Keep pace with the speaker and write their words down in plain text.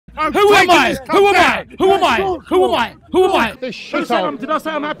Who am I? Who am I? Who am I? Who am I? Who am I? Did I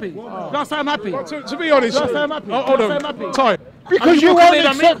say I'm happy? Did I say I'm happy? To be honest, Did I say I'm happy? hold on. Time. Because you won't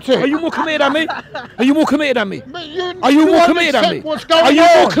accept it. Are you more committed than me? Are you more committed than me? Are you more committed than me? Are you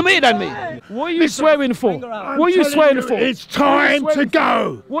more committed than me? What are you swearing for? What are you swearing for? It's time to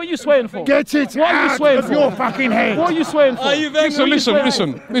go. What are you swearing for? Get it out of your fucking head. What are you swearing for?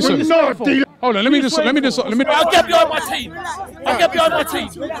 Listen. Hold on, let me just. I'll get behind my team. I'll get behind my team.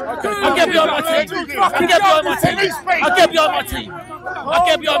 I'll get behind my team. I'll get behind my team. I'll get behind my team. I'll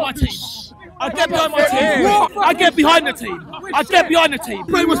get behind my team. I get behind my team. I get behind the team. I get behind the team.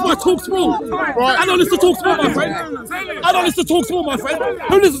 Play was my talk sport. I don't listen to talk sport, my friend. I don't listen to talk sport, my friend.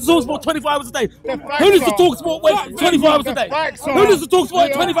 Who listens to talk sport 24 hours a day? Who listens to talk sport 24 hours a day? Who listens to talk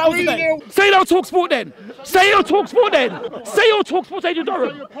sport 24 hours a day? Say you don't talk sport then. Say you don't talk sport then. Say you don't talk sport, Adrian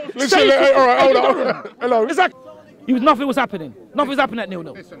Durham. Listen, all right, hold on. Hello. It's like nothing was happening. Nothing was happening at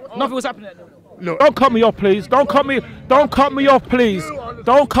 0-0. Nothing was happening at 0-0. Look, don't cut me off, please. Don't cut me off, please.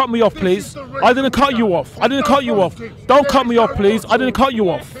 Don't cut me off, please. I didn't cut you off. I didn't cut you off. Don't cut me off, please. I didn't cut you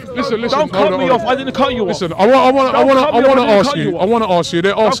off. Listen. Don't cut me off. I didn't cut you off. Listen, I want to ask you. I want to ask you.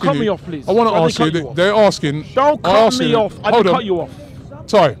 They're asking you. Don't cut you. me off, please. I want to ask you. They're asking. Don't cut me off. I didn't cut you off.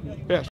 Sorry. Yes.